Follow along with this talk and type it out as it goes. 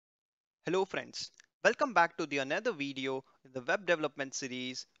Hello friends, welcome back to the another video in the web development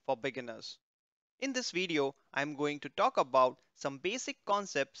series for beginners. In this video, I'm going to talk about some basic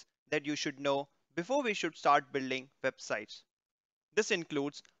concepts that you should know before we should start building websites. This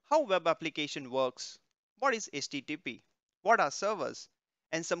includes how web application works, what is HTTP, what are servers,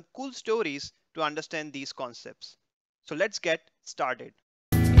 and some cool stories to understand these concepts. So let's get started.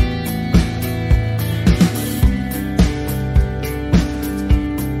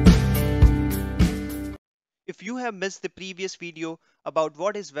 If you have missed the previous video about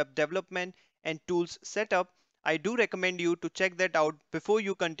what is web development and tools setup, I do recommend you to check that out before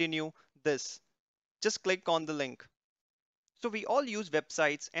you continue this. Just click on the link. So we all use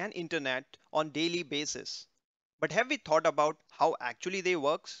websites and internet on daily basis. But have we thought about how actually they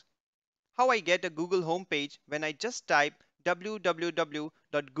works? How I get a Google homepage when I just type www.google.com.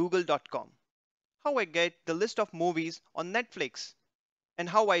 How I get the list of movies on Netflix and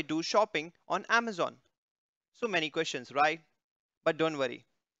how I do shopping on Amazon. So many questions, right? But don't worry.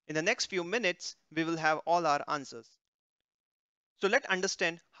 In the next few minutes, we will have all our answers. So let's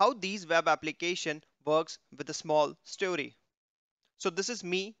understand how these web application works with a small story. So this is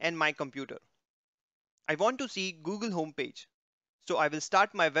me and my computer. I want to see Google homepage. So I will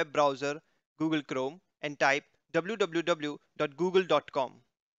start my web browser, Google Chrome, and type www.google.com.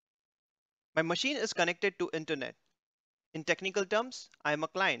 My machine is connected to internet. In technical terms, I am a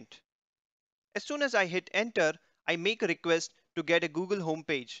client. As soon as I hit enter, I make a request to get a Google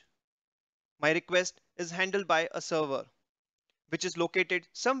homepage. My request is handled by a server, which is located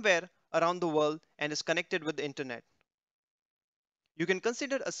somewhere around the world and is connected with the internet. You can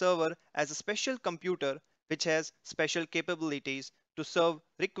consider a server as a special computer which has special capabilities to serve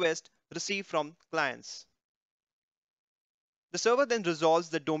requests received from clients. The server then resolves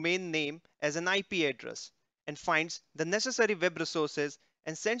the domain name as an IP address and finds the necessary web resources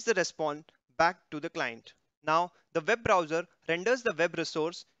and sends the response back to the client. Now, the web browser renders the web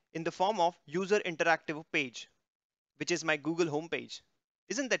resource in the form of user interactive page, which is my Google homepage.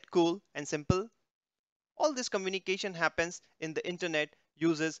 Isn't that cool and simple? All this communication happens in the internet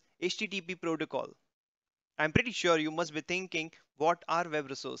uses HTTP protocol. I'm pretty sure you must be thinking what are web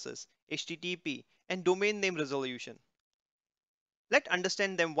resources, HTTP, and domain name resolution. Let's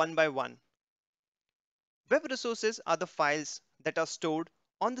understand them one by one. Web resources are the files that are stored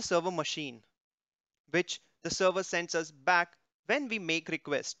on the server machine, which the server sends us back when we make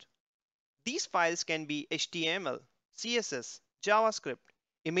request. These files can be HTML, CSS, JavaScript,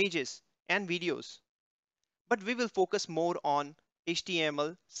 images, and videos. But we will focus more on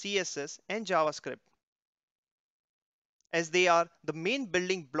HTML, CSS, and JavaScript, as they are the main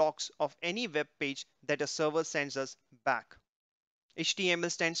building blocks of any web page that a server sends us back. HTML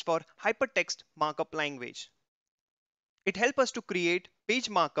stands for Hypertext Markup Language. It helps us to create page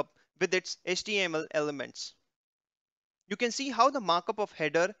markup with its HTML elements. You can see how the markup of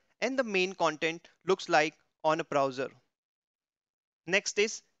header and the main content looks like on a browser. Next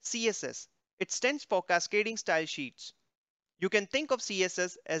is CSS. It stands for Cascading Style Sheets. You can think of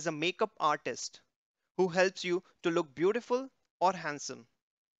CSS as a makeup artist who helps you to look beautiful or handsome.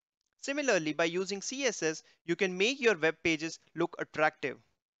 Similarly, by using CSS, you can make your web pages look attractive.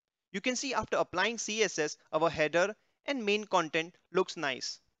 You can see after applying CSS, our header and main content looks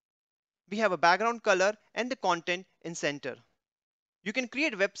nice. We have a background color and the content in center. You can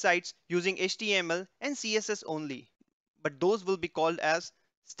create websites using HTML and CSS only, but those will be called as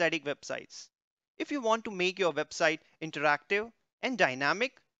static websites. If you want to make your website interactive and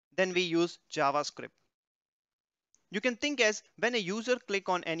dynamic, then we use JavaScript. You can think as when a user click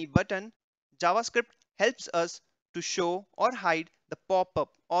on any button, JavaScript helps us to show or hide the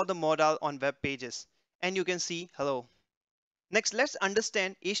pop-up or the modal on web pages. And you can see hello. Next, let's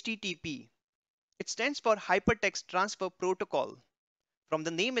understand HTTP. It stands for Hypertext Transfer Protocol. From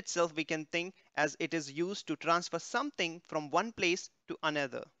the name itself, we can think as it is used to transfer something from one place to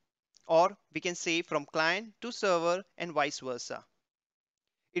another. Or we can say from client to server and vice versa.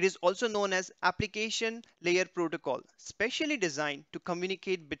 It is also known as Application Layer Protocol, specially designed to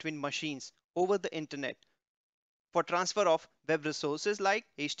communicate between machines over the internet for transfer of web resources like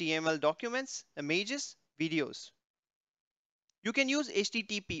HTML documents, images, videos. You can use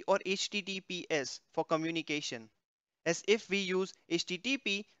HTTP or HTTPS for communication, as if we use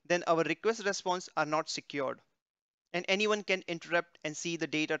HTTP, then our request response are not secured, and anyone can interrupt and see the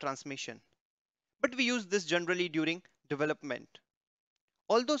data transmission. But we use this generally during development.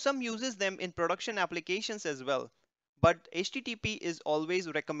 Although some uses them in production applications as well, but HTTP is always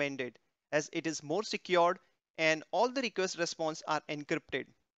recommended as it is more secured and all the request response are encrypted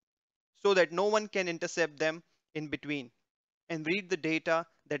so that no one can intercept them in between. and read the data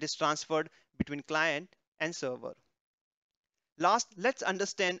that is transferred between client and server. Last, let's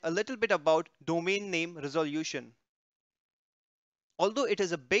understand a little bit about domain name resolution. Although it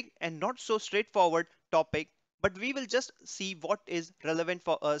is a big and not so straightforward topic, but we will just see what is relevant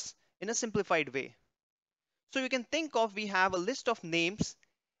for us in a simplified way. So you can think of we have a list of names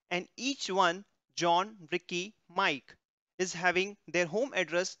and each one, John, Ricky, Mike, is having their home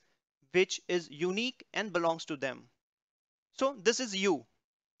address which is unique and belongs to them. So this is you,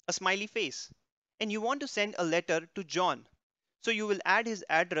 a smiley face, and you want to send a letter to John. So you will add his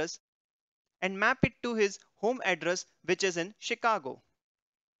address and map it to his home address which is in Chicago.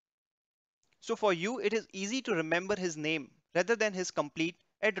 So for you, it is easy to remember his name rather than his complete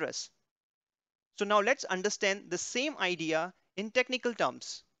address. So now let's understand the same idea in technical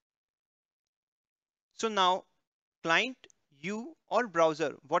terms. So now client, you or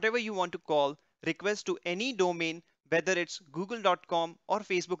browser, whatever you want to call, request to any domain, whether it's google.com or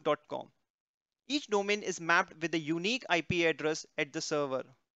facebook.com. Each domain is mapped with a unique IP address at the server,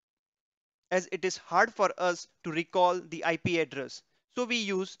 as it is hard for us to recall the IP address. So we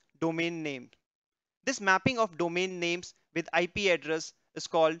use domain name. This mapping of domain names with IP address is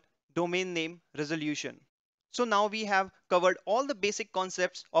called domain name resolution. So now we have covered all the basic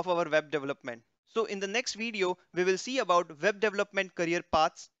concepts of our web development. So in the next video, we will see about web development career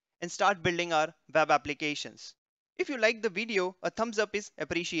paths and start building our web applications. If you like the video, a thumbs up is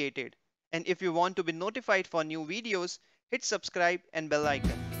appreciated. And if you want to be notified for new videos, hit subscribe and bell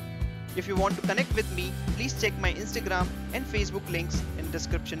icon. If you want to connect with me, please check my Instagram and Facebook links in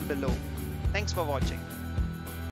description below. Thanks for watching.